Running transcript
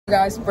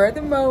Guys, for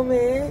the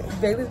moment,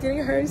 Bailey's getting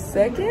her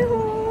second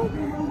hole.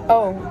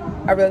 Oh,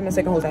 I realized my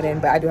second hole's not in,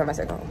 but I do have my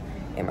second hole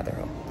and my third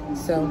hole.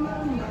 So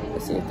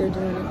let's see if they're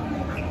doing it.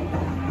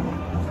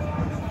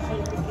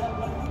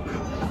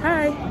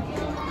 Hi.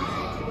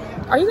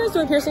 Are you guys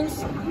doing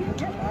piercings?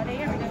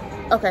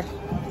 Okay.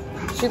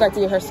 She'd like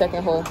to get her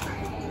second hole.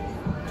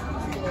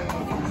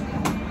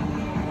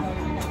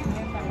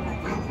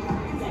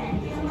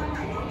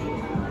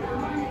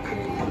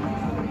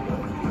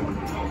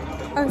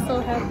 I'm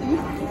so happy.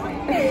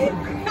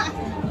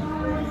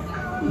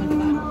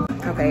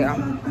 Okay, y'all.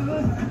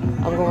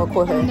 I'm gonna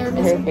record her and her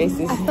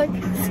faces. I like,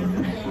 is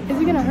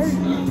it gonna hurt?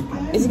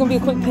 This is gonna be a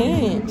quick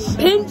pinch.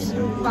 Pinch?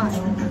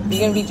 Fine.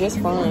 You're gonna be just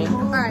fine.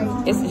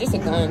 Alright. It's just a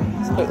gun.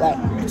 It's quick, like.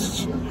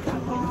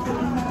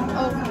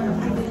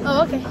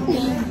 Oh, okay.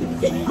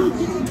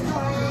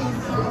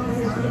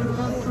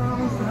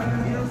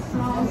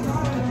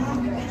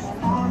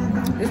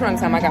 This is one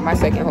time I got my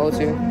second hole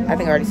too. I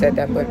think I already said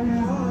that, but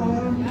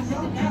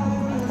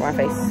my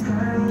face.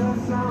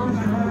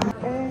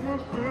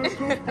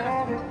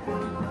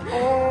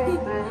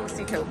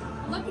 See coat.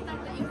 What?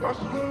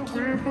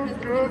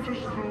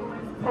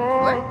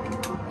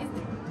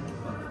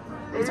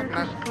 What are you talking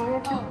about?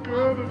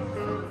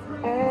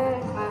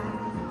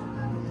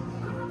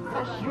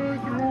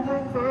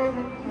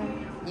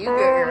 You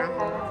good, girl.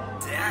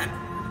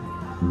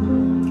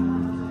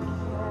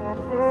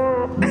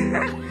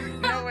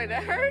 No way,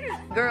 that hurt.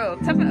 Girl,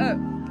 toughen up.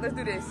 Let's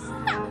do this.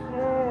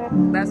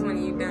 That's when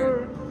you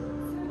done.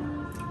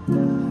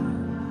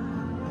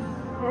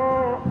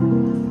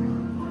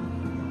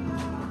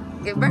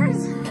 Get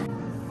burns.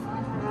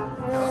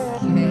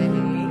 Okay.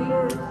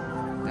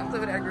 Don't play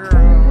with that girl.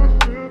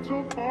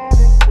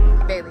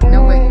 Bailey, no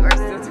way, you are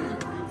still too.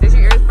 Did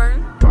your ears burn?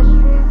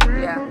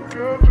 Yeah.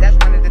 That's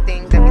one of the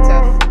things that be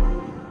tough.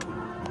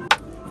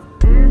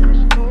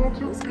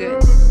 Looks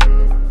good.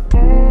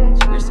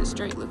 Where's the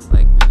straight looks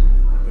like?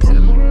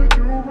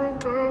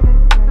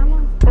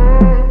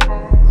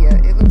 Yeah,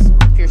 it looks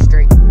pure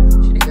straight.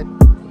 She did good.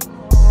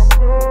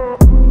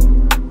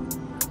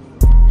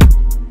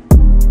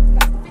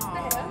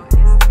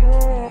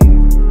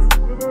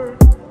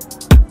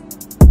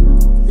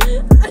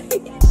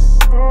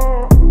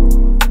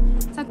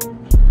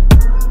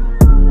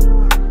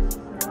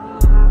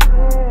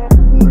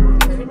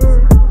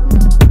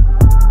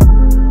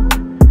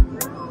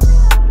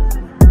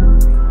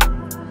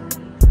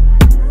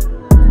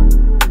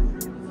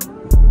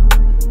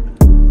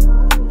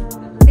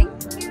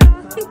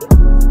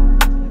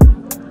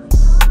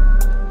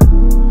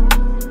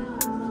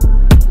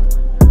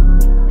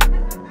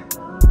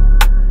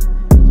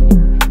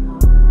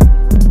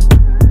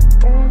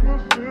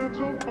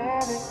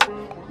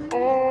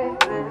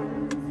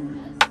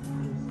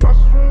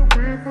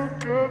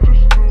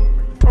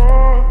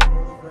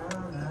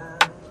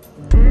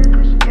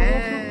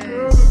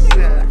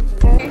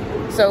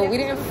 So we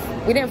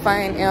didn't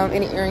find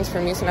any earrings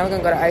for me, so now we're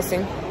gonna go to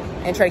icing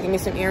and try to get me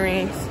some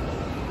earrings.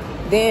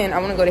 Then I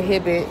want to go to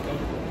Hibbett,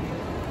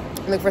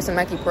 look for some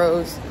Nike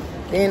Pros.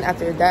 Then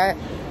after that,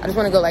 I just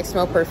want to go like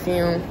smell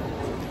perfume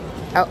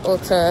out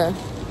Ulta.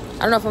 I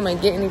don't know if I'm gonna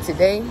get any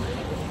today.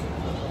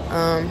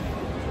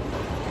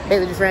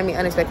 Bailey just ran me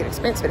unexpected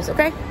expense, but it's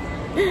okay.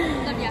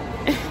 Love ya.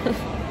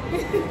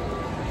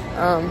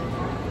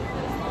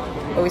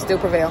 But we still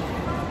prevail.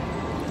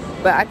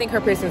 But I think her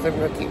piercings look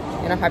real cute,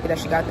 and I'm happy that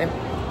she got them.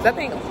 So I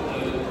think,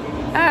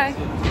 hi.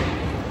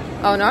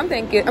 Oh no, I'm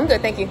good. I'm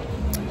good, thank you.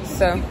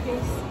 So,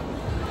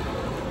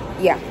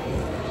 yeah.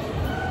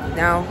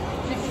 Now,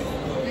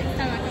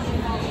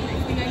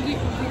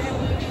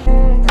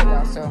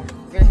 yeah, so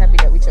very happy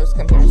that we chose to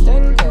come here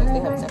instead because they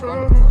haven't had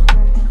one before.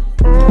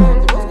 The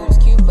rose gold is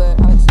cute, but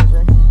I like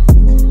silver.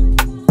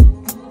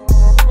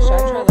 Should I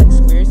try like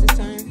squares this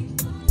time?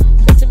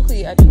 Because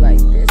typically I do like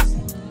this.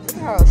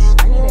 Look how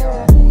shiny they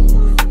are.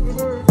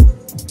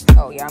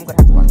 Oh yeah, I'm gonna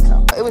have to block this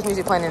out. It was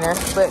music playing in there,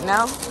 but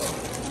now.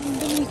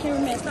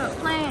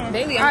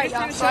 Bailey, I'm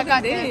just trying to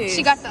show them this.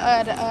 She got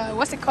the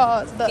what's it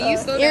called? The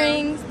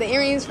earrings. The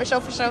earrings for sure.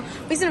 We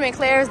should have been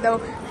Claire's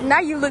though. Now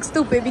you look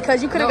stupid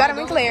because you could have got them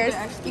in Claire's.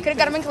 You could have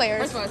got them in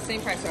Claire's. First of all, it's the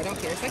same price, so I don't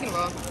care. Second of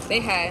all, they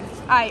had.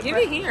 Give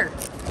it here.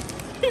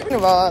 Second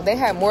of all, they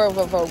had more of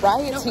a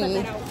variety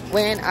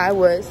when I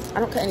was. I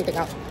don't cut anything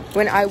out.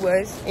 When I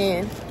was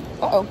in.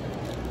 I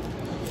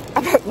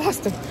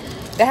lost them.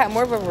 They had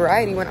more of a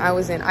variety when I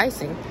was in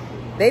icing.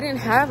 They didn't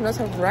have no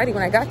type of variety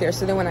when I got there.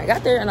 So then when I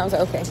got there, and I was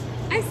like, okay.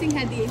 Icing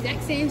had the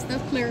exact same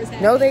stuff Claire's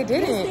had. No, they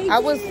didn't. I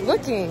was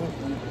looking,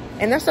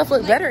 and their stuff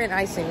looked better in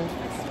icing.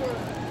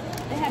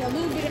 They had a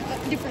little bit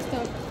of different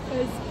stuff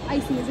because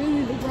icing is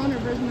really the growner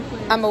version of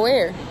Claire's. I'm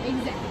aware.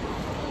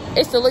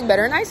 Exactly. It still looked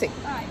better in icing.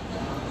 All right.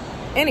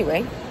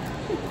 Anyway,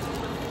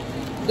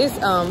 this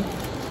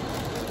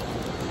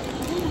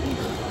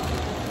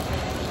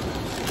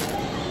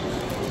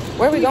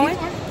where are we going?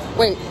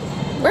 Wait,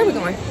 where are we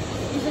going?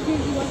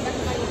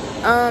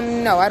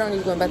 No, I don't need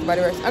to go back to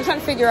Body Works. I'm trying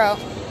to figure out.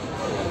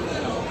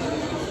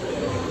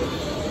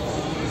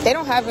 They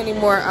don't have any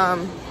more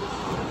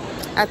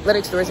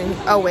athletic stores in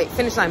here. Oh wait,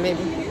 Finish Line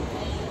maybe.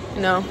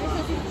 No.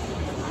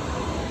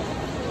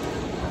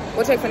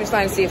 We'll check Finish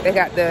Line to see if they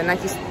got the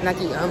Nike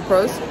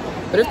Pros.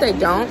 But if they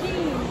don't,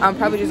 I'm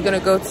probably just gonna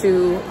go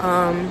to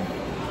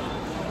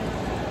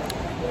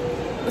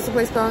what's the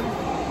place called?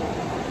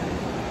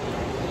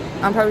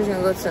 I'm probably just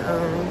gonna go to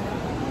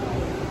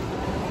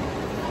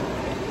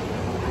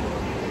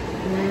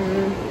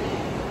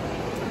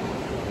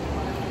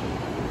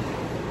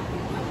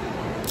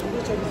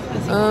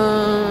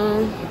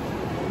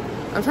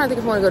I'm trying to think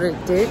if I want to go to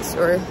Dick's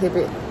or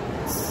Hibbett.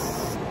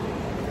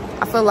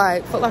 I feel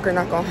like Foot Locker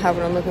not gonna have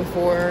what I'm looking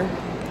for.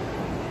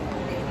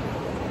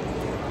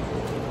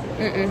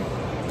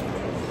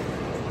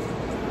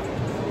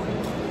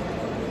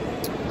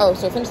 Oh,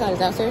 so Finish Line is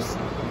downstairs?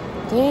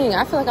 Dang,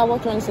 I feel like I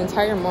walked around this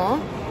entire mall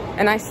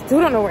and I still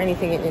don't know where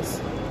anything is.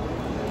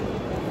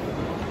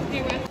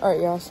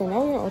 Alright, y'all, so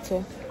now we're in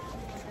Ulta.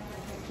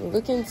 We're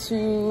looking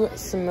to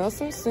smell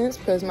some scents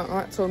because my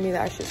aunt told me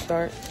that I should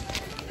start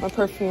my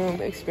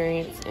perfume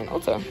experience in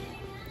Ulta.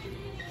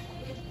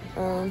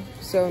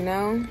 So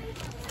now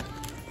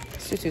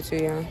it's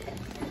 222, y'all.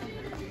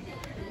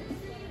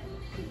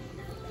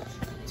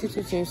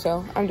 222,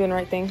 so I'm doing the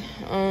right thing.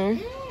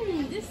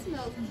 This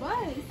smells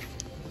buzz.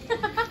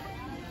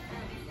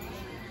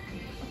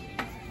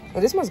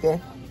 Well, this smells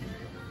good.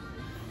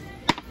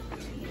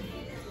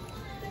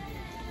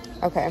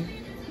 Okay,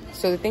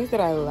 so the things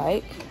that I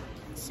like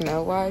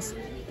smell-wise,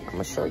 I'm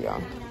gonna show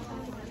y'all.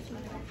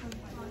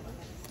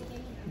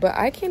 But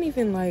I can't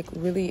even like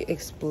really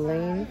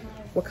explain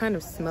what kind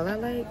of smell I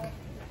like.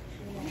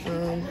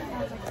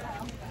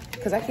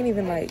 Cause I can't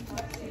even like,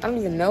 I don't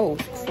even know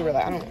for real.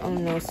 Like, I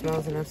don't know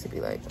smells enough to be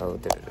like, oh,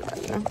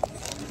 you know.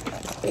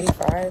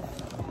 85,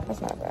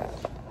 that's not bad.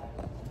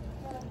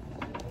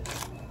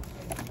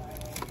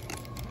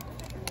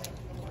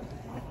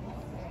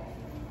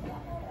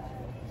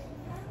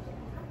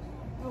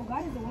 Oh,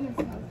 God is a woman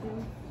smells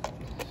good.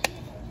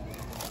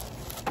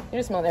 You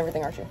just smelled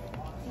everything, aren't you?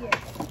 Yeah.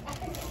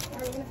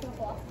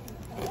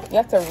 You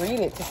have to read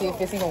it to see if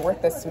it's even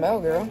worth the smell,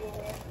 girl.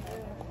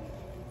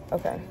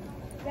 Okay.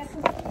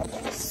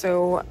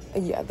 So,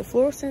 yeah, the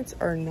floral scents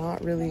are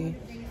not really...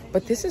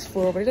 But this is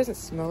floral, but it doesn't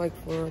smell like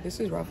floral. This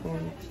is Ralph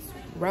Lauren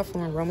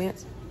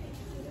Romance.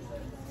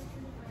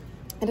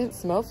 It doesn't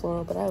smell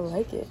floral, but I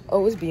like it.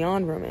 Oh, it's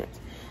beyond romance.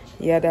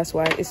 Yeah, that's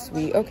why it's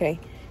sweet. Okay.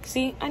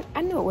 See,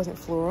 I knew it wasn't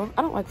floral.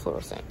 I don't like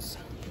floral scents.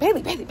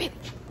 Bailey.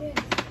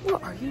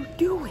 What are you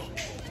doing?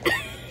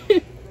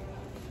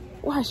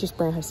 Why is she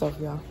spraying herself,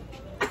 y'all?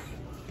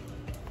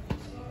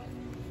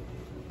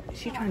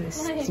 She trying to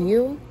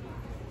steal?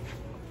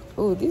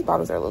 Ooh, these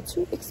bottles are a little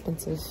too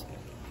expensive.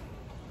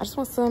 I just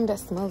want some that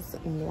smells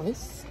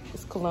nice.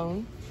 It's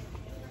cologne.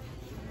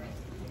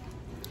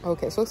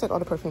 Okay, so it looks like all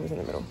the perfume is in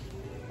the middle.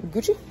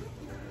 Gucci.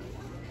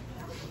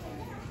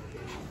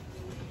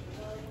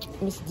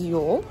 Miss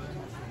Dior.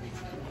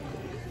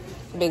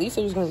 Bailey, you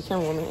said you was going to be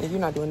camera woman, and you're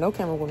not doing no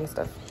camera woman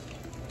stuff.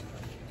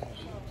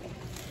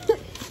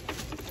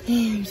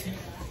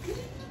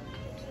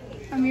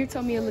 Amir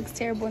told me it looks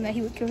terrible and that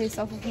he would kill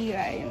himself if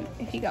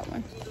he got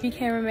one. He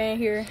cameraman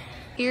here.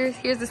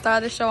 Here's the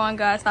start of the show on,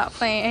 guys. Stop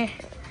playing.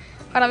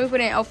 Hold on, we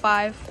put it in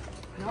 05.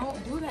 No,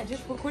 do that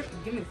just real quick.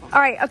 Give me the phone.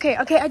 All right, okay.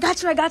 I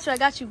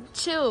got you.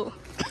 Chill.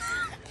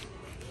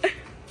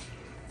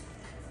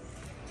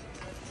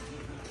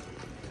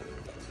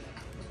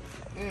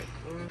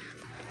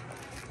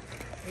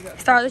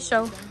 Start of the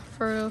show.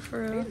 For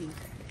real.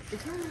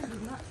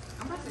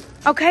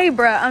 Okay,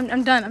 bruh.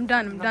 I'm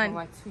done.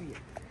 Like 2 years.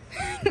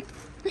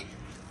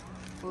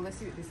 Well, let's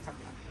see what this is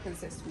talking about. Because it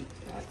says sweet.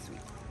 I like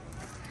sweet.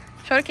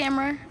 Show the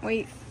camera.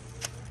 Wait.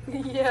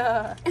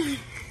 Yeah.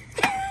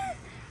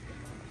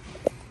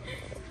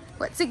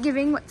 What's it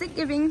giving? This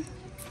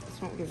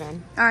won't give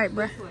in. All right,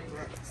 bruh.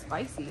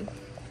 Spicy.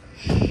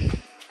 I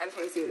just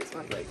want to see what it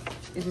smells like.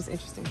 It's just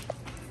interesting.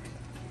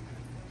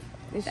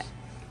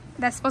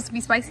 That's supposed to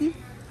be spicy?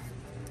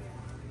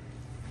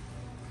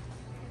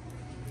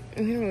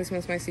 It don't really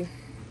smell spicy.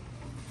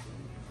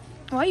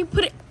 Why you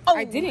put it? Oh,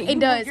 I didn't. It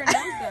does. Your nose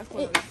got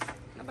closed.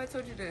 Nobody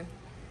told you to.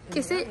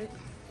 Kiss it?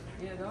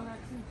 Yeah, don't have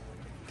to.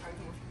 Alright,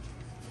 come on.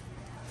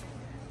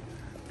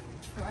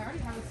 So I already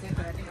have a scent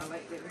that I think I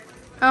like better.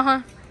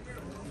 Uh-huh.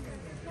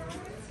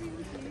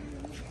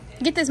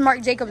 Get this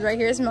Marc Jacobs right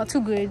here. It smells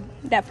too good.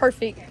 That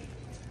perfect.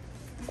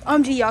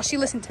 Gee, y'all, she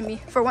listened to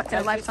me for once in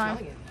a lifetime.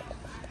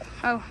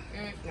 Oh.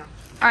 No. All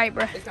right,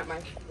 bruh. It's not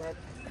mine. Red.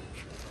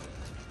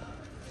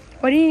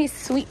 What do you need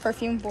sweet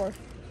perfume for?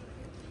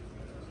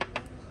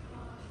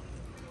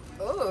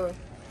 Ugh.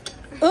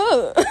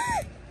 Ugh.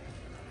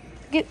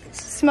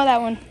 Smell that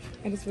one.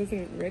 I just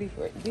wasn't ready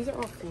for it. These are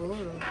all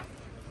floral.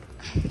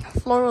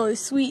 Floral is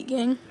sweet,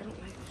 gang. I don't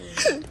like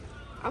floral.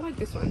 I like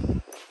this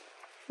one.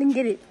 Then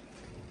get it.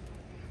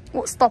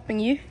 What's stopping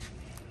you?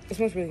 It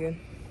smells really good.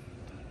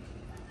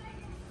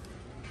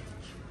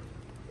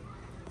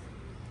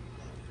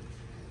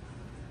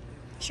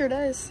 Sure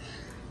does.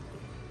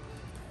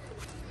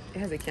 It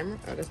has a camera?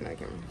 Oh, that's not a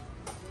camera.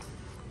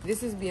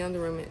 This is beyond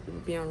romance.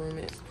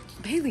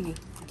 Bailey,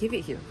 give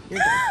it here. You're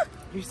done.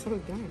 You're so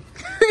done.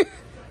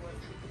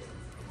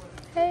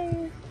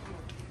 Hey.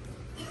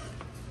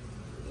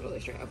 Really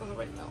straight alcohol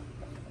right now.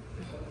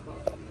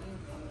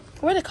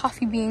 Where the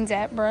coffee beans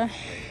at, bruh?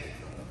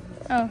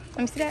 Oh, let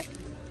me see that.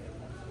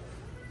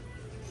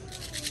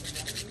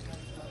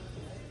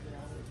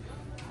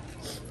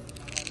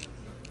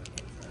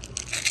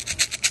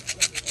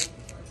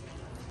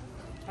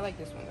 I like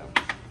this one though.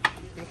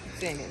 I'm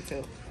saying it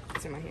until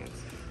it's in my hands.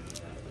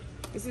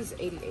 This is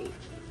 88.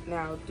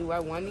 Now, do I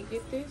want to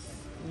get this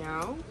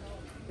now?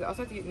 I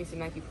also have to get me some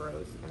Nike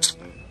Pros.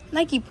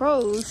 Nike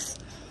Pros?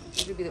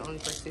 This would be the only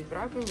purchase, but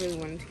I've been really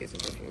wanting to get some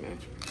perfume, man.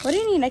 What do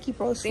you need Nike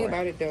Pros for? Think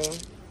about it though,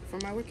 for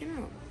my working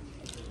out.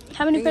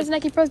 How many pairs of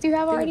Nike Pros do you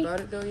have already? Think about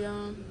it though,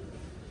 y'all.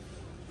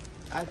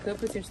 I could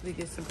potentially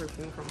get some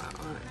perfume from my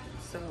aunt.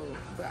 So,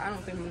 but I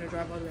don't think I'm gonna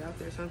drive all the way out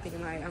there. So I'm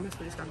thinking like, I must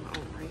just start my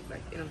own, right?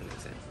 Like, it doesn't make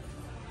sense.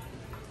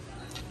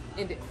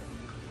 End it.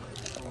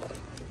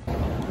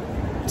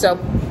 So,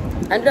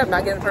 I ended up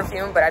not getting the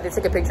perfume, but I did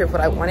take a picture of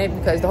what I wanted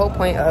because the whole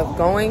point of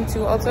going to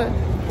Ulta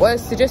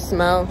was to just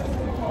smell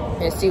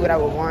and see what I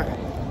would want.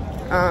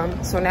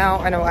 So now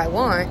I know what I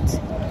want,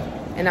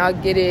 and I'll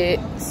get it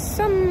at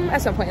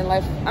some point in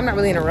life. I'm not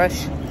really in a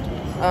rush.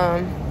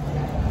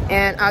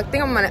 And I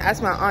think I'm gonna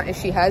ask my aunt if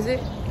she has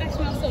it. That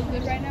smells so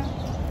good right now.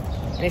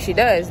 And if she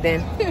does,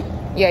 then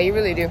yeah, you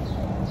really do.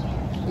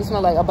 You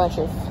smell like a bunch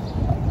of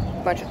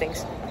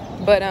things.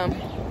 But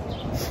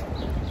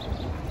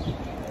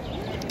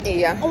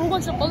yeah. Oh, we're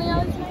going to the bowling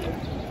alley tonight?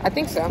 I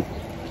think so.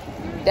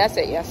 That's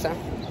it, yes, so.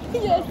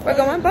 Yes. We're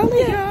going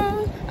bowling,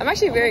 y'all. I'm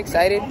actually very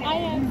excited. I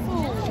am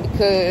too.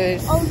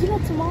 Because oh, you know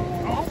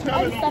tomorrow?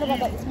 I just thought about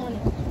that this morning.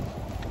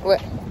 What?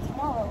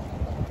 Tomorrow.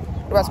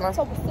 What about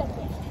tomorrow? October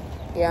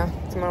 2nd. Yeah,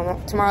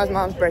 tomorrow's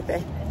mom's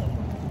birthday.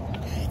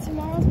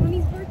 Tomorrow's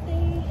mommy's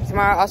birthday.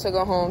 Tomorrow I also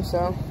go home,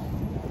 so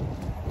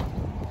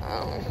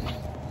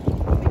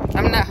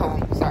I'm not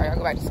home. Sorry, I'll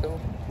go back to school.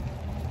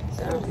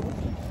 So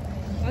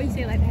Oh, you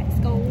say like that,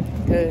 school?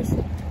 because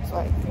it's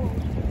like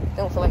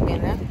don't feel like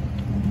being there,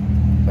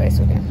 but it's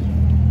okay.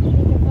 You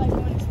feel like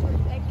going to school,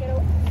 like get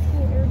out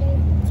school every day?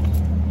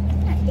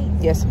 I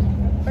hate Yes.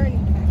 burning.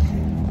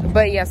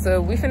 But yeah,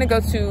 so we finna go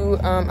to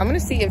I'm gonna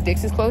see if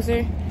Dick's is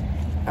closer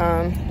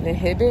than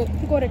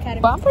Hibbett. Go to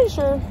Academy. But I'm pretty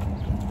sure.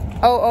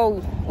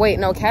 Oh, wait,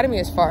 no, Academy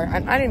is far.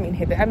 I didn't mean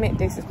Hibbett. I meant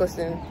Dick's is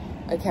closer than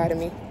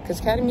Academy,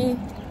 because Academy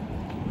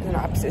is on the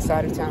opposite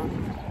side of town.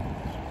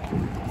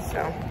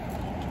 So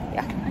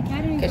yeah,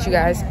 Academy. catch you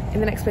guys in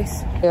the next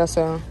place. Yeah,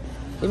 so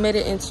we made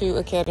it into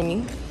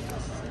Academy.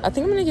 I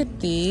think I'm gonna get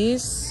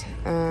these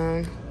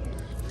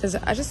because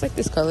I just like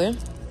this color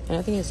and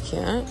I think it's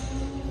cute.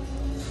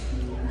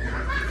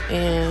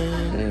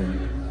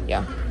 And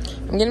yeah,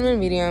 I'm getting them in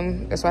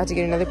medium. That's why I have to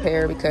get another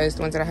pair because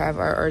the ones that I have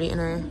are already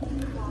they're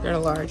in a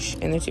large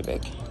and they're too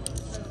big.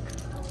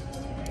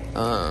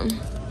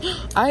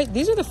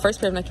 These are the first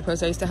pair of Nike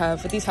Pros I used to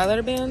have with these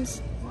highlighter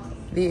bands.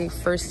 The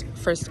first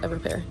ever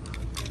pair,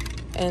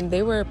 and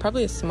they were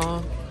probably a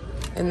small,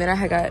 and then I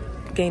had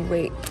gained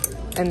weight,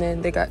 and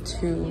then they got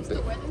too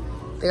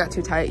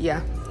tight.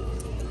 Yeah,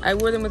 I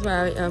wore them with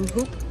my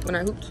hoop when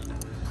I hooped.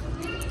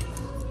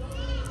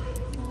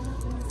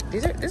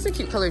 This is a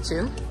cute color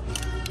too,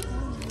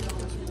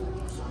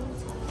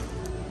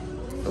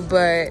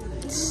 but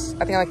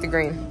I think I like the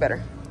green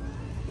better.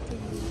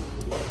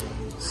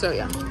 So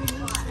yeah.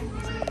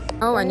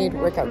 Oh, I need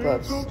workout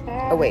gloves.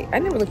 Oh wait, I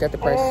never looked at the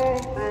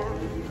price.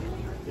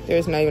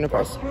 There's not even a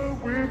price.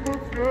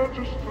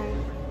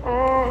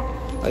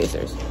 Oh yes,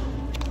 there's.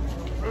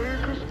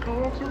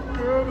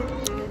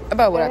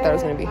 About what I thought it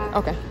was gonna be.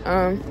 Okay.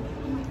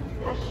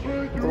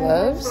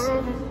 Gloves.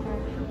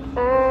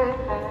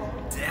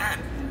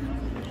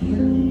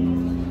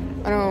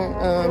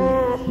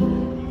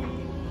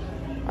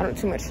 I don't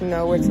too much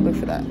know where to look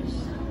for that.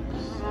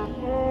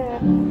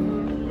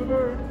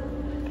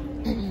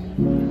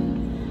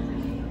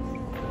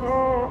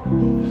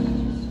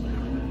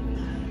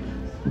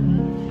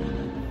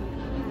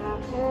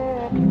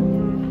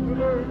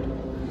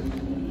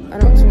 I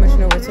don't too much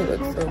know where to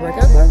look for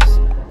workout gloves.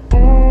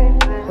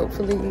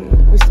 Hopefully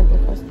we stumble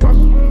across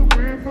them.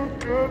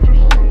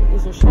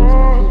 These are shoes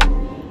right here.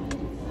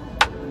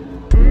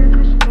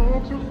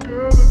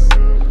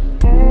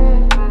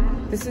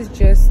 This is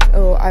just,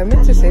 oh, I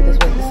meant to say this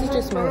one. This is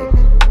just my like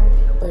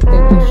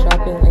birthday gift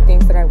shopping, like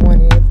things that I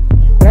wanted.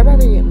 But I'd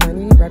rather get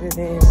money rather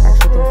than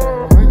actual things that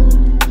I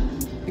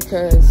want,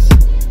 because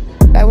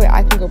that way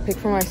I can go pick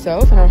for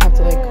myself and I don't have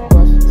to like go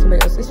off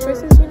somebody else's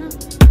choices, you know?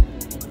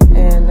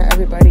 And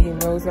everybody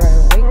knows what I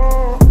like,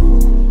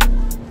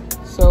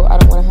 so I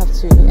don't want to have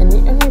to. And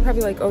you're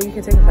probably like, oh, you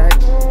can take it back,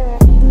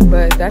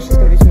 but that's just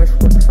gonna be too much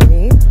work for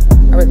me.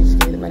 I'd rather just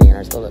give me the money and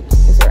I just go look and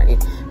see what I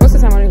need. Most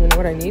of the time, I don't even know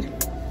what I need.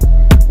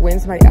 When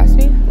somebody asks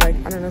me, like,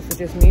 I don't know if it's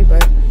just me,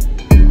 but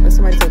when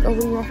somebody's like, oh, what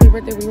do you want for your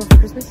birthday? What do you want for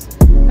Christmas?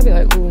 I'd be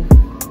like, ooh,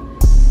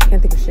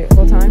 can't think of shit the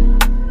whole time.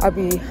 I'll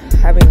be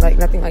having like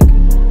nothing like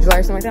July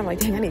or something like that. I'm like,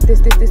 dang, I need this.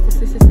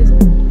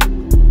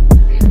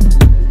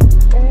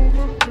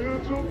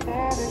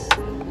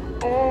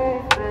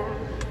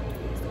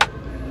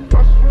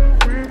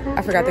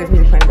 I forgot there's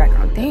music playing in the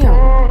background.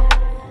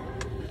 Damn.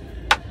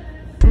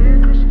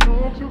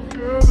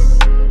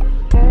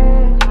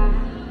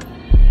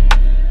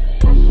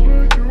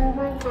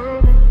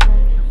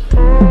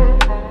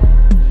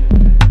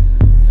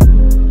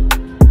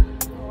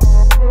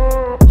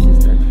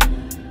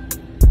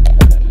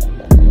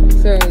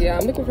 Yeah,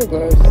 I'm looking for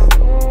gloves. I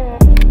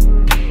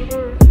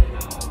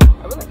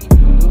really like these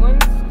blue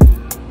ones.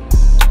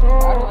 I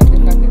don't like the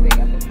fact that they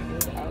got the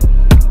fingers out.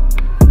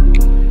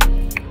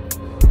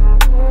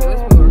 Okay,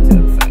 let's move over to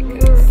the side,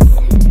 cause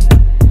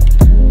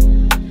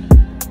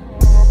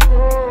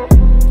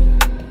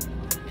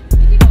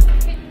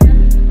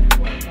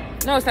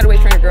no, it's not a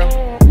waist trainer, girl.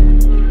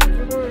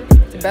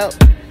 It's a belt.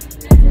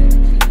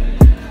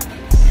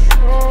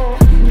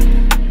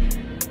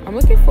 I'm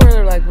looking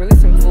for like really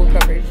some full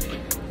coverage.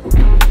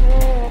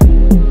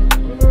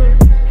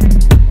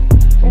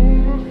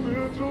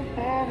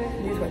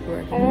 These like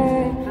work.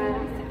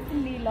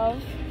 Need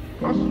love.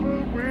 So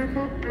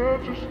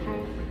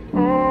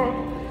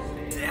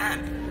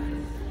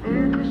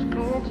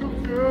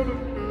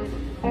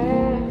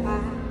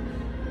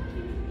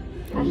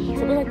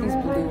we like these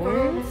blue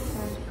ones.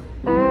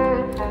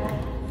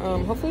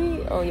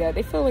 Hopefully, oh yeah,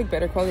 they feel like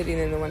better quality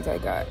than the ones I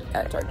got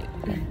at Target.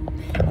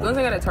 The ones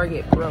I got at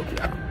Target broke,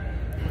 y'all.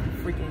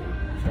 Freaking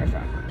stretch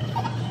out.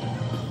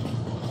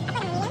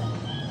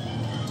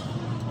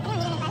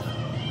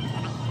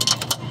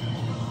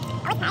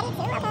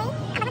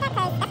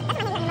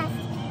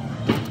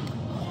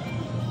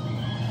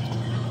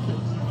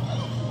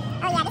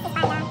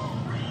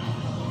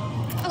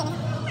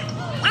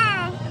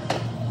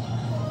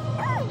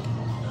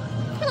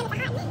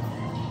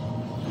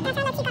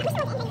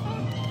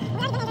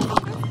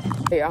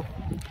 Hey y'all,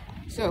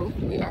 so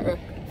we are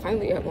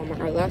finally at Walmart,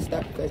 our last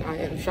stop, because I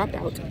am shopped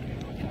out.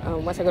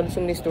 Once I go to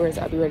too many stores,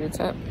 I'll be ready to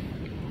tap.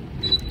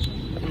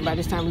 And by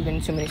this time, we've been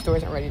in too many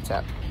stores and ready to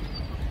tap.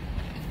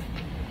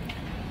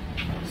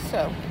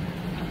 So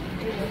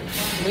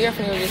we are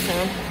finna go get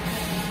some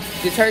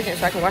detergent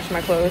so I can wash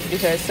my clothes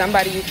because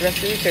somebody used the rest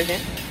of the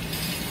detergent.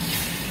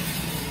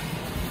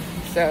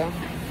 So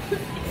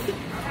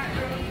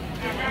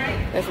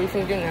that's what we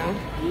finna do now.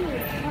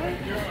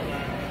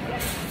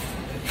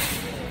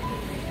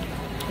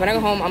 When I go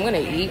home, I'm gonna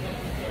eat.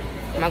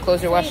 My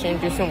clothes are washing,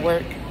 do some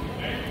work.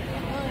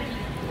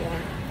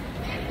 Yeah.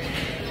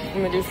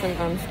 I'm gonna do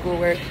some school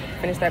work,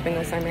 finish that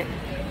bingo assignment.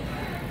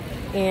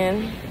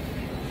 And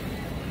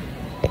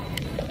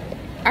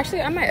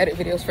actually, I might edit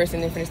videos first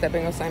and then finish that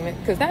bingo assignment.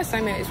 Because that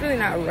assignment, it's really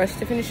not a rush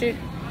to finish it.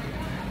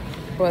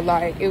 But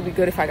like, it would be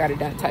good if I got it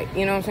done tight.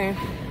 You know what I'm saying?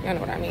 Y'all know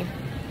what I mean.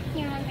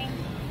 You know what I mean?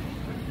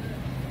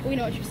 We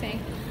know what you're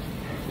saying.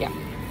 Yeah.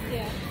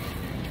 Yeah.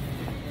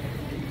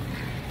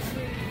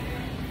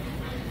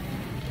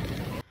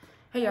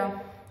 Hey y'all,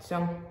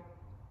 so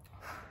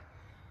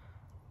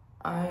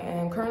I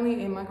am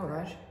currently in my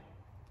garage.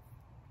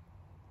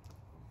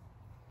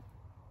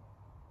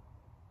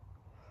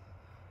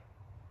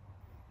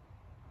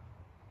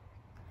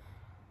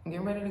 I'm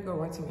getting ready to go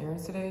run some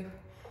errands today,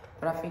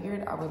 but I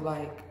figured I would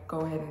like go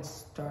ahead and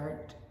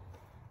start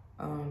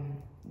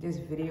this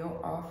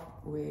video off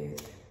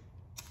with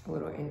a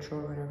little intro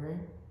or whatever.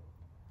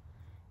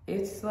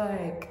 It's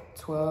like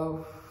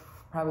 12,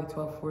 probably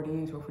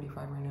 12:40, 12:45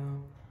 right now.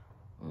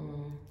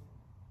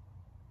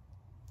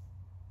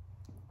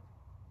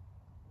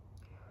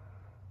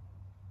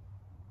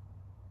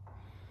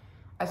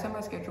 I set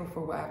my schedule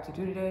for what I have to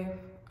do today.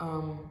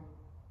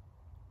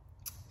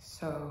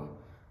 So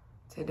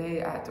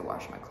today I have to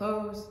wash my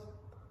clothes.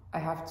 I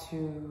have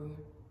to,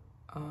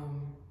 I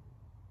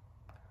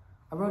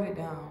wrote it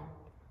down.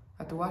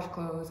 I have to wash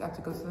clothes, I have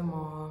to go to the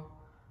mall,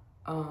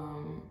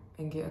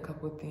 and get a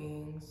couple of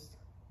things.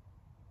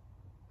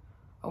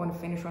 I want to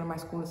finish one of my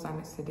school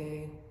assignments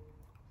today.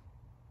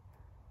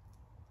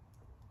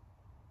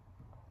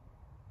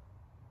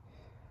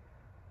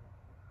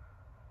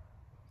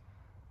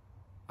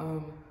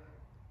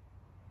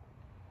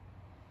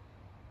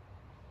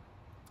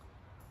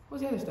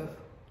 What's the other stuff?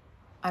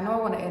 I know I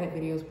want to edit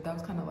videos, but that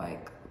was kind of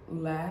like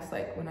last,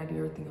 like when I do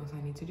everything else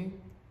I need to do.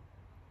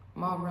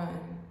 Mall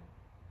run.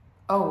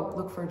 Oh,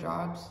 look for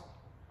jobs.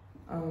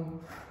 In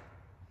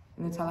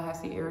the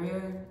Tallahassee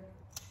area.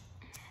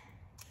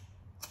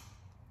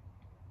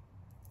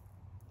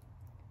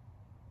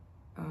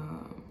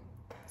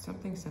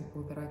 Something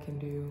simple that I can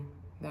do,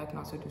 that I can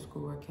also do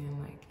schoolwork in,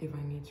 like if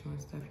I need to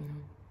and stuff, you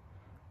know.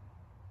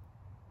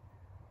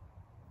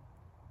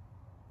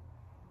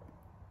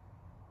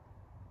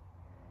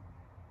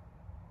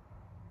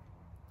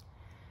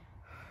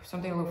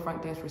 Something a little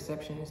front desk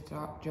receptionist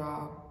job.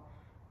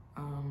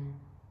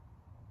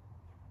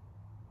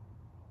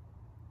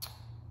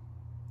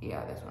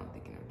 Yeah, that's what I'm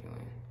thinking of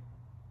doing.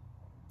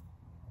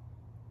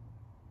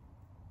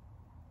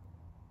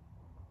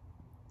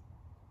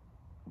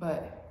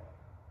 But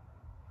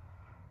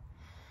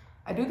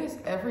I do this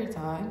every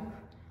time.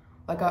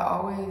 Like I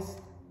always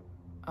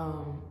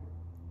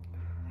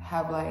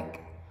have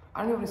like,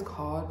 I don't know what it's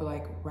called, but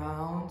like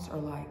rounds or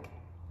like,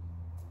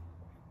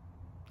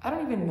 I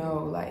don't even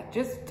know, like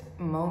just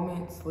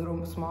moments,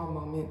 little small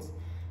moments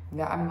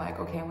that I'm like,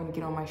 okay, I'm gonna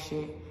get on my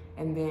shit,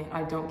 and then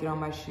I don't get on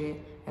my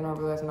shit, and I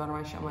realize I'm not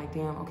on my shit. I'm like,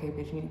 damn, okay,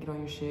 bitch, you need to get on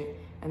your shit,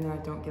 and then I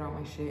don't get on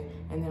my shit,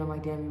 and then I'm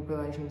like, damn, you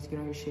realize you need to get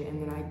on your shit, and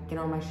then I get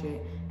on my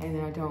shit, and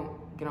then I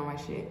don't get on my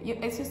shit. Yeah,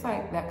 it's just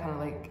like that kind of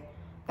like,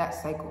 that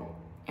cycle,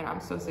 and I'm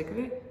so sick of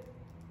it.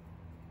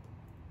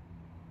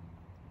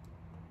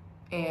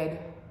 And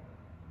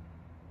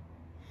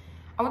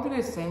I went through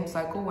the same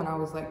cycle when I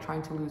was like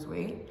trying to lose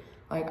weight.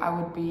 Like I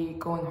would be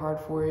going hard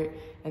for it,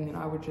 and then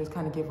I would just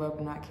kind of give up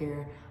and not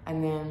care.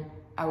 And then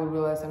I would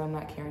realize that I'm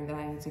not caring, that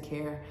I need to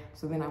care.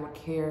 So then I would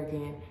care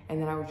again,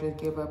 and then I would just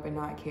give up and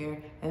not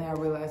care. And then I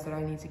realized that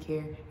I need to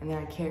care, and then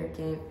I care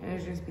again. And it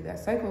would just be that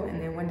cycle. And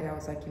then one day I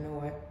was like, you know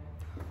what?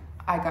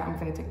 I'm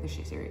finna take this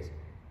shit serious.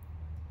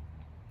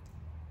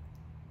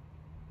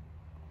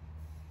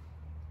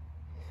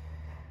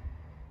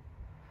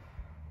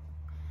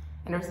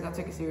 And ever since I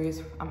took it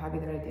serious, I'm happy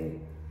that I did.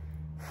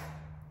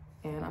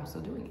 And I'm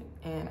still doing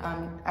it. And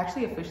I'm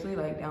actually officially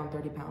like down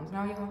 30 pounds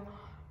now,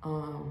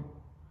 y'all.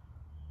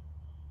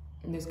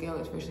 The scale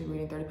is officially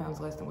reading 30 pounds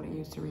less than what it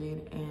used to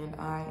read. And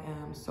I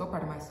am so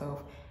proud of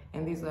myself.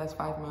 In these last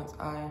 5 months,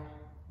 I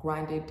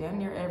grinded damn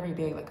near every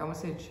day. Like I went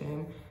to the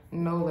gym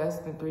no less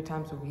than 3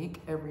 times a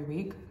week, every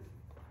week.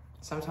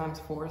 Sometimes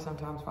 4,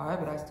 sometimes 5,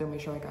 but I still make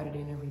sure I got it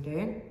in every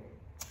day.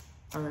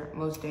 Or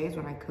most days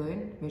when I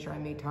could, make sure I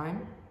made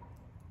time.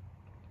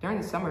 During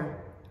the summer,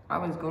 I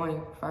was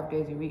going 5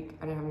 days a week.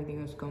 I didn't have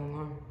anything else going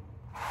on.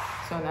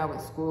 So now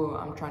with school,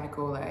 I'm trying to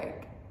go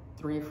like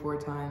 3 or 4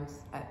 times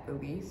at the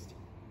least.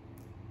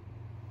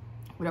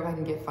 But if I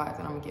can get 5,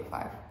 then I'm gonna get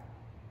 5.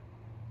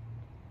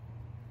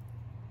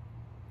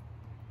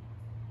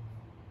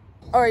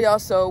 All right, y'all,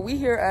 so we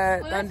here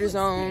at Thunder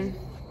Zone.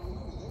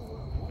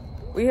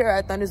 We here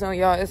at Thunder Zone,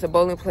 y'all. It's a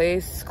bowling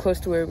place close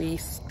to where we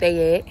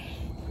stay at.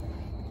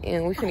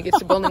 And we finna get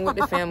to bowling with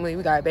the family.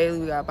 We got Bailey,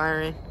 we got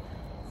Byron.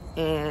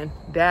 And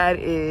Dad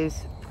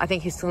is, I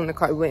think he's still in the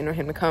car. We're waiting on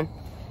him to come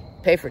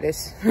pay for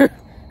this. So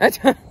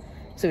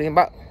we can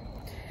bowl.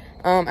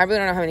 I really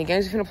don't know how many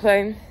games we're gonna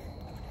play.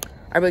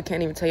 I really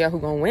can't even tell y'all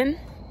who's gonna win.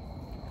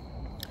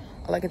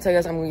 All I can tell you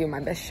is I'm gonna give my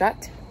best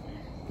shot.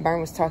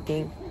 Byron was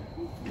talking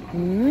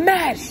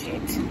mad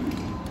shit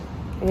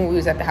when we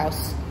was at the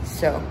house.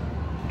 So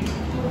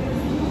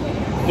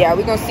yeah,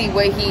 we're gonna see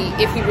what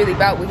if he really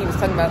about what he was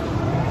talking about.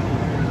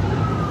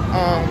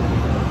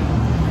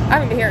 I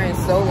haven't been here in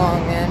so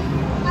long, man.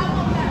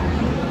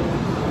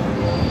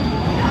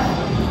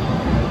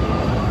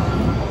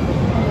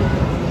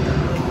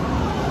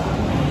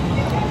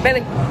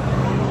 Bailey.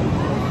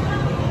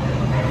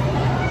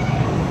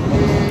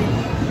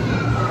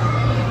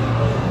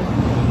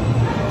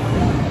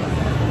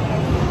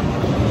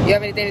 You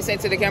have anything to say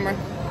to the camera?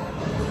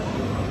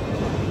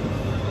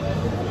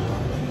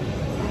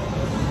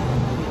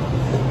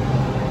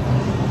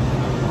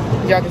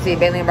 Y'all can see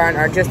Bailey and Byron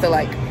are just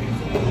alike.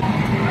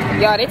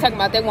 Y'all, they talking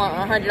about they want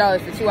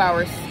 $100 for 2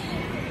 hours.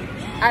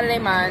 Out of their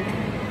mind.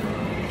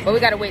 But we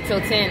gotta wait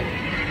till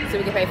 10 so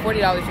we can pay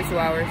 $40 for 2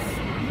 hours.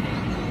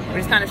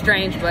 Which is kind of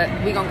strange, but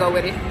we gonna go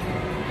with it.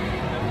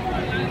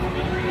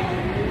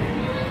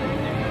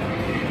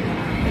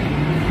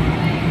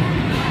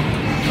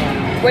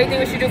 What do you think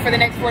we should do for the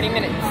next 40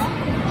 minutes?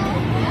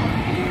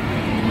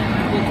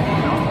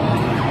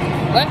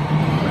 What?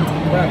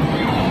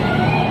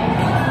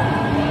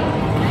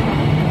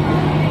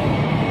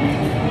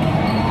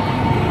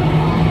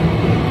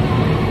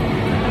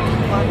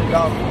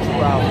 $100 for 2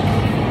 hours.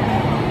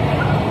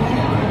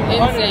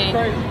 Insane.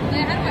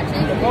 Man, how do I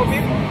change this?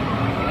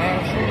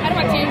 How do I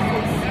change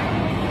this?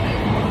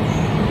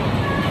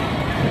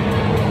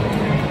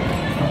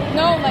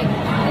 No, like, it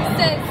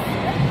says,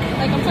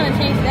 like, I'm trying to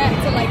change that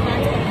to, like,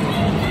 920.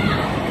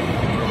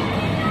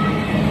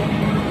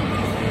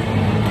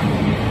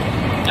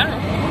 I don't know.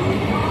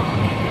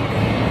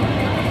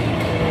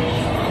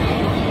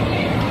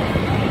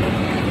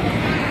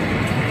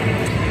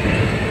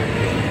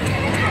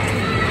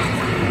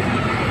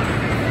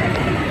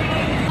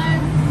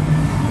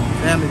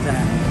 Family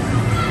time.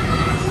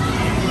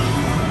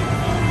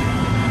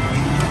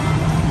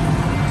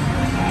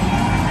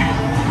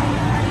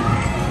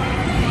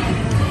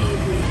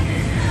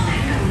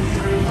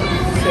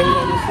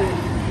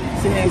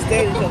 Sit here and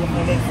stay with each other for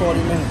the next 40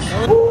 minutes.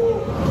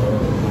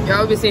 Y'all,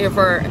 we've been sitting here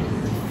for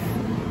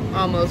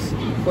almost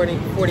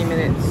 40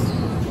 minutes.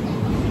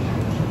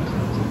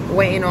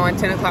 Waiting on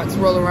 10 o'clock to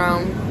roll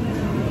around.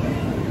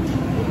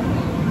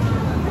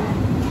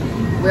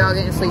 We're all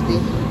getting sleepy.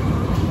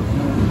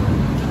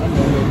 I'm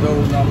gonna go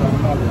with my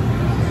mother.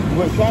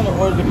 We're trying to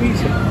order the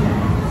pizza.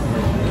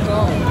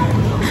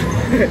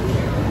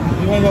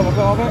 You want to have a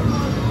call back?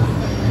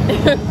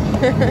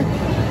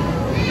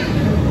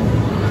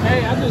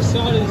 Hey, I just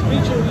saw this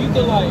picture. You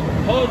can like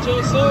hold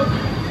yourself.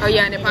 Oh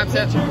yeah, and it pops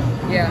up.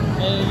 Yeah.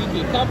 And you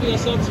can copy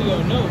yourself to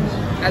your notes.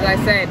 As I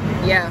said,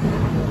 yeah.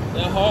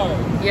 That hard.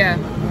 Yeah.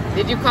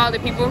 Did you call the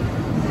people?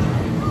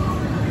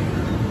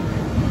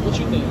 What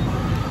you think?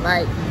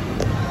 Like,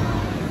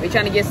 we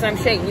trying to get some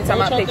shape. You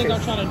talking about What pictures? y'all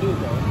think I'm trying to do,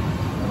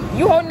 bro?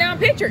 You holding down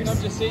pictures.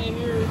 I'm just sitting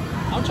here.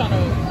 I'm trying to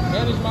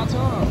manage my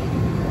time.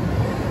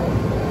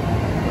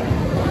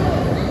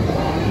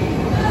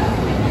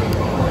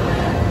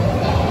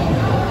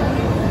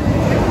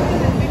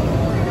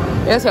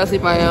 That's how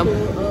sleep I am.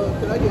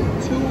 Can I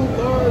get 2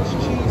 large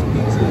cheese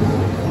pizzas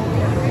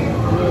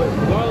with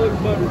garlic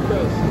butter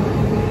crust?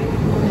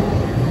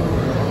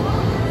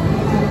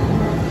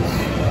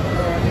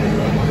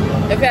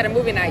 you had a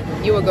movie night,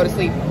 you would go to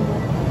sleep.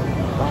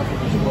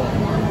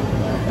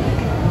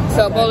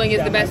 So bowling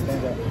is the best.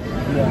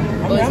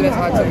 Yeah. Bowling's the best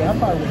I alternative.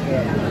 probably would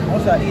good.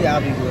 Once I eat, I'll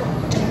be good.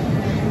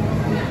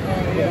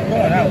 Yeah, I'm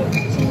going out.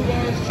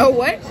 Oh,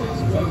 what?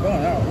 I'm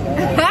going out.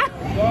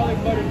 Garlic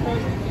butter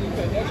crust. You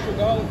put extra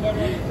garlic butter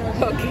on your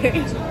crust.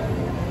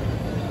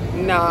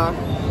 Okay. Nah.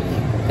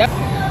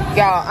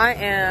 Y'all, I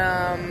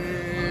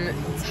am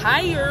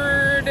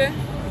tired.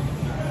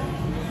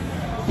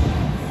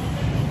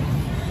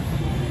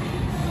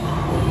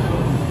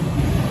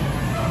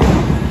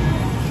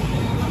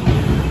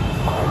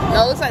 No,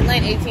 it looks like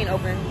lane 18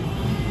 open.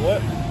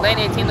 What? Lane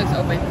 18 looks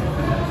open.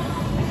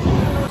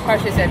 Car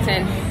shit's at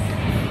 10.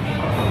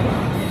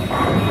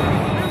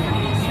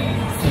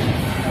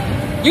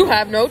 You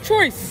have no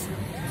choice.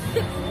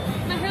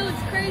 My hair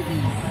looks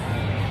crazy.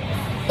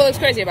 What looks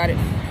crazy about it?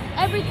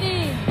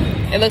 Everything.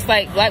 It looks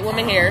like black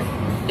woman hair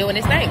doing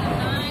its thing.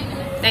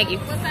 Thank you.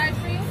 What size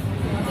for you?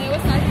 Yeah,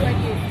 what size do I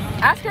do?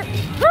 Ask her.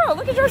 Girl,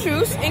 look at your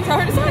shoes and tell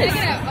her the size.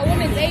 Can I get a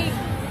woman's age?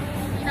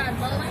 You're not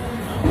bowling?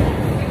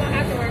 You're gonna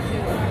have to wear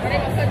shoes. Or they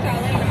gonna cut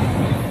y'all later.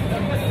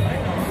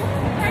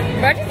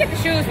 But just get the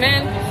shoes,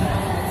 man.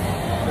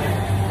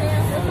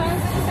 What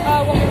size?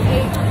 Woman's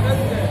age.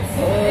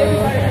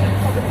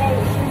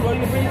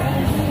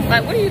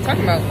 Like, what are you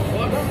talking about?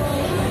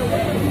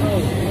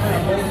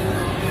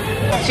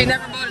 She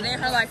never voted in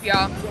her life,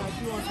 y'all.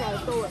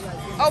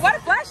 Oh, what a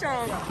flash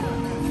on.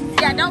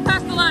 Yeah, don't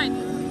pass the line.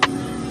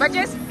 But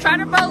just try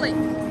to bowl it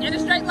in a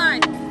straight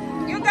line.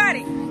 You got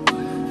it.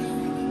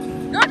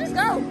 No, just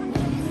go.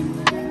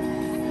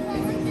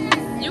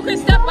 You can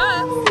step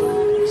up.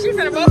 She's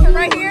gonna bowl from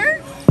right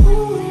here.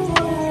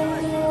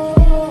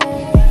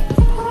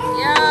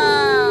 Yeah.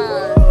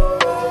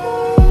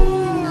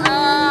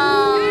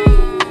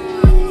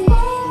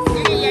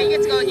 Yeah, you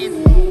get to go again.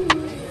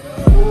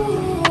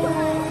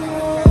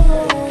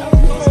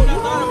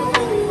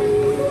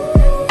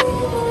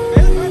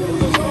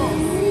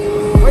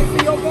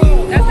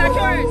 That's not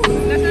yours.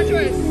 That's not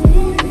yours.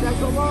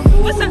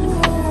 What's up?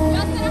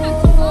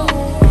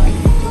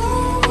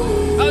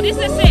 Oh, this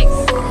is a 6.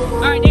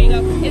 All right, there you go.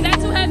 Is that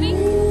too heavy?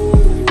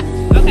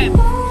 Okay.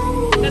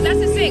 Because that's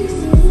a 6.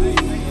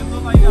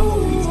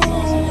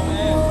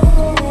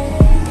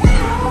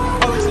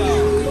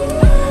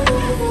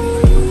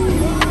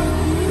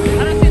 I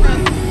don't see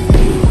none.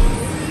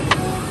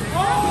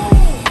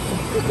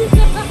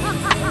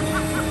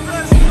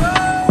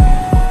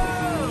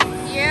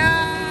 Yeah.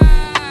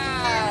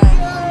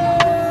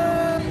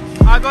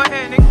 I'll go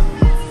ahead, nigga.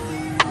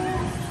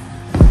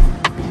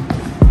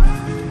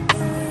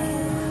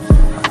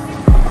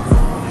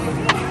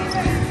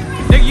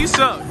 Nigga, you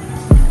suck.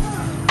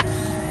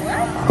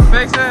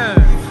 Fake sense.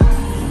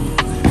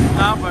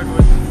 Nah, I'm fucking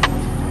with you.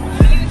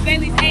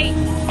 Bailey's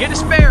 8. Get the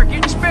spare,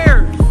 get the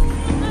spare.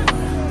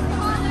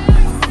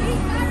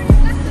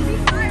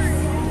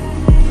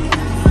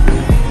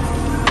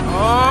 Oh.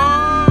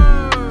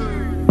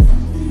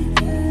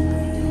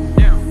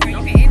 Damn. You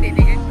can end it,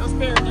 nigga. No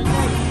spare, nigga.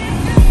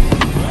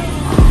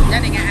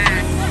 That nigga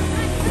ass.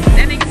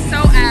 That nigga so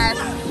ass.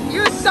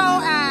 You so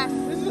ass.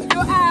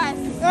 You ass.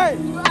 Hey.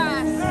 You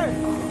ass. Hey.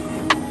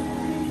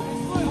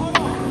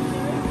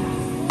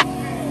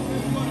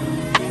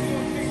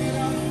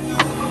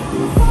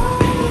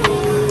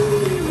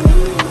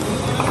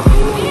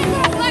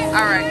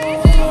 Alright.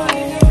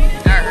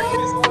 Alright.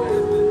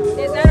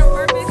 Is that on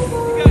purpose? You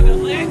got the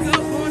leg up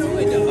on it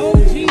with the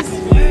OG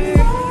swag.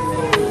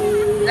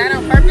 Is that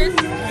on purpose?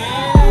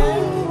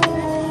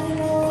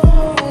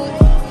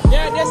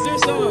 Yeah, that's their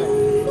song.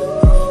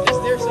 That's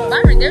their song.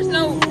 Byron, there's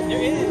no.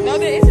 There is. No,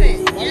 there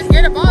isn't. You just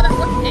get a ball. That's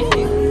what's in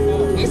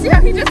it. You see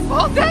how he just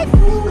pulled that?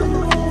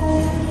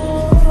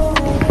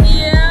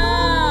 Yeah.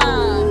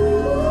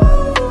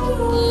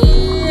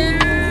 Yeah.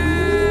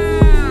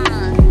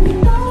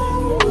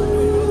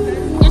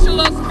 Get your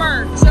little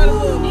spur. You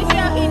see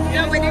how he?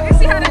 No, but you can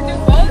see how that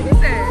dude bowled. He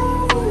said.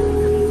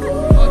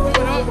 Oh,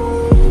 throw it up.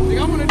 Nigga,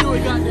 I want to do it,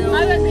 goddamn. I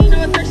was like, you know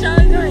what Trisha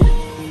was doing?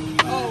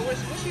 Oh, what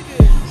she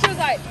did? She was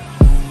like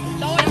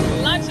throwing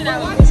lunching at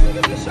Why him. this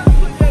nigga just trying to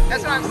put that?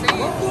 That's what I'm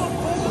saying.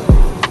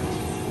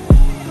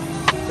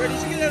 Bro, did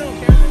you get that on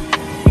camera?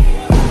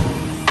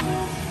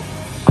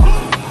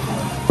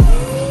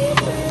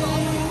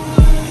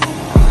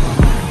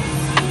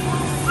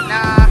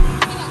 Nah.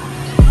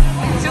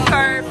 Too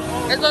curved.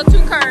 It's a little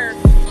too curved.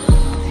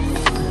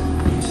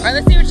 Alright,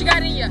 let's see what you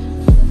got in you.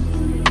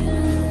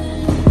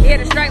 He had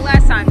a strike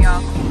last time,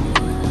 y'all.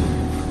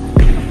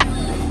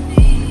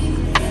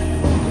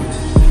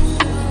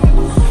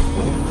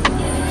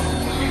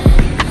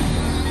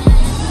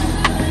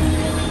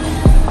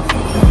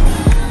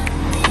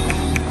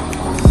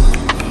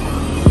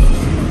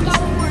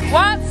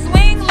 Walk,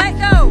 swing, let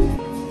go.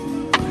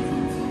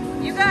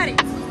 You got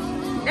it.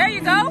 There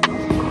you go.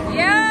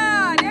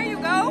 Yeah, there you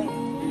go.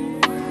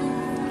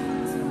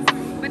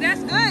 But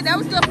that's good. That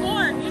was good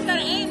form. You just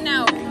gotta aim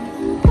now.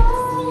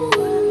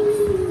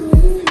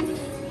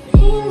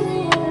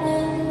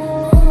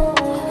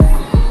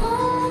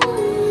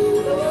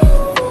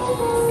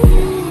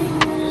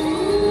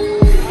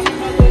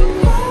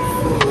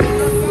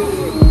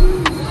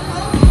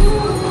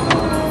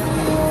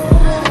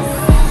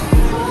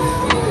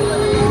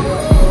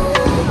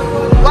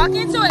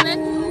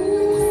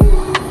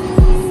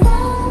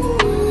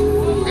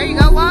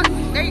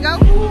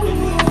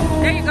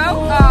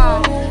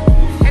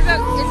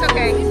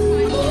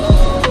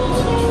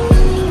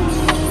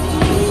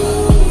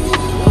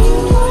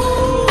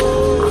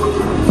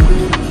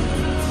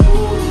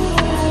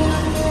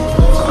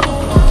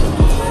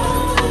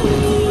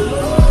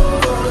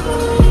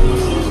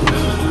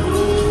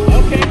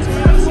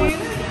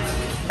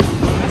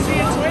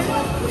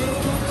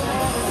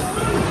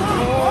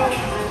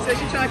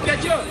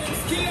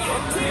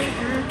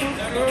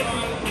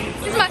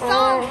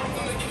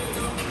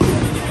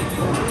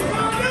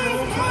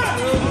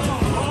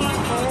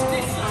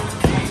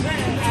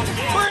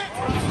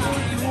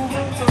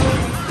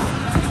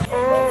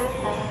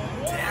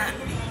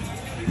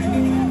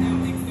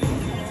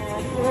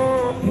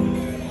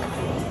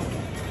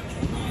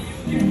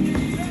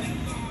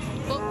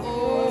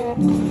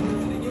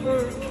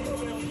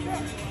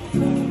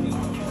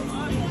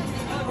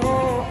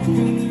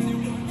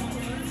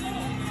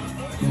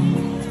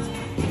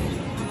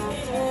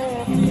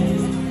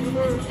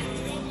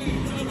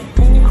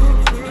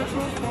 Yo,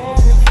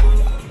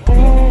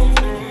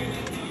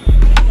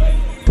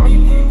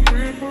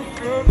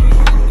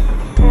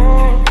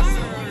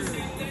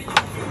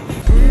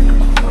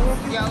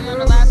 we on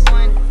the last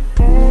one.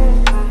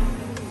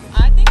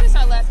 I think it's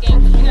our last game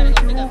because we gotta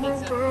go pick up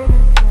pizza.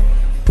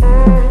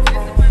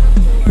 That's the final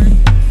score.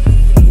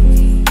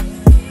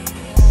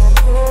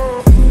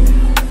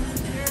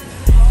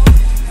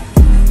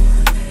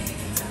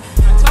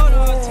 I told her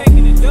I was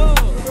taking the dog.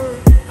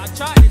 I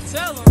tried to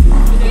tell her,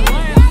 but they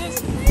weren't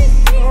listening.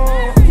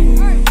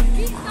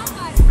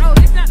 Oh,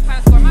 it's not the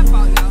final score. My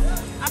fault, y'all.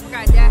 I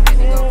forgot Dad had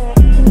to go.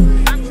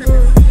 I'm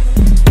tripping.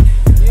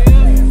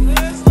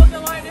 Yeah, it's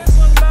looking like this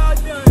one's about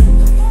done.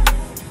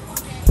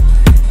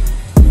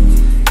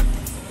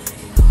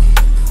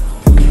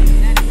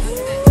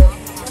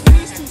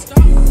 These two stop.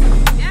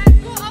 Dad,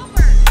 pull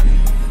over.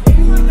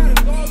 You might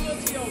gotta go a little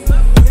to your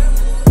left. Yeah.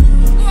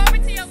 Go over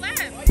to your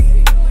left. Why you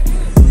keep doing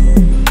this?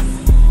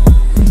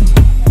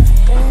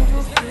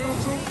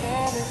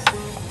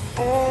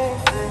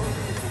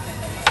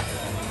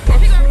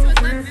 If you go over to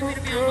his left, then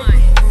it'll be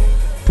online.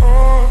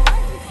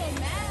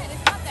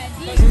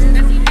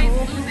 That's he hates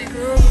losing.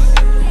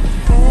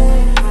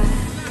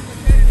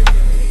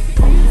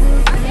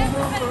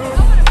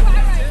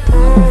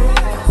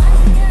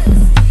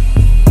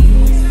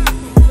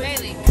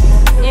 Bailey,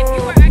 if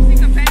you were actually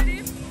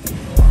competitive,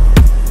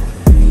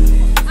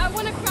 I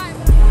want to cry.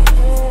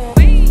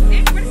 wait,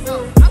 hey, where'd it go?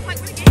 I was like,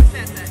 where the game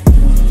stats at?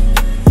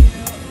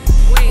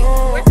 Wait,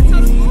 where's the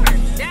total score?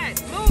 Dad,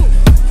 move.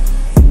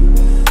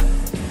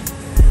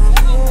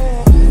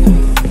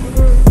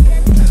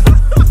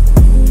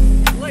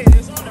 Wait,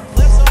 it's on the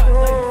left side.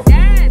 Wait,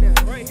 Dad.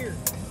 right here.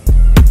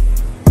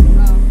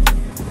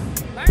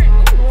 Learn,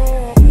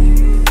 move.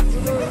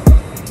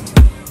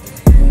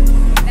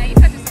 Dad, you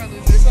touch the sore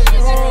loser.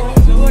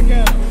 So look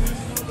at him.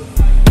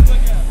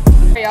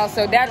 Hey, y'all,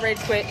 so Dad rage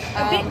quit.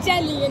 A bit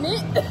jelly in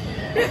it.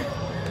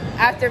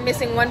 After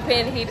missing one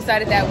pin, he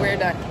decided that we're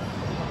done.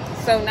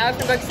 So now we're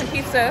gonna go get some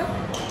pizza.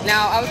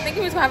 Now, I was thinking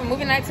we was gonna have a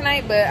movie night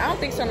tonight, but I don't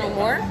think so no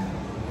more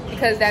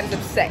because Dad is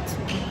upset.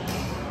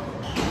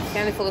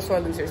 Family full of sore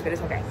losers, but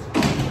it's okay.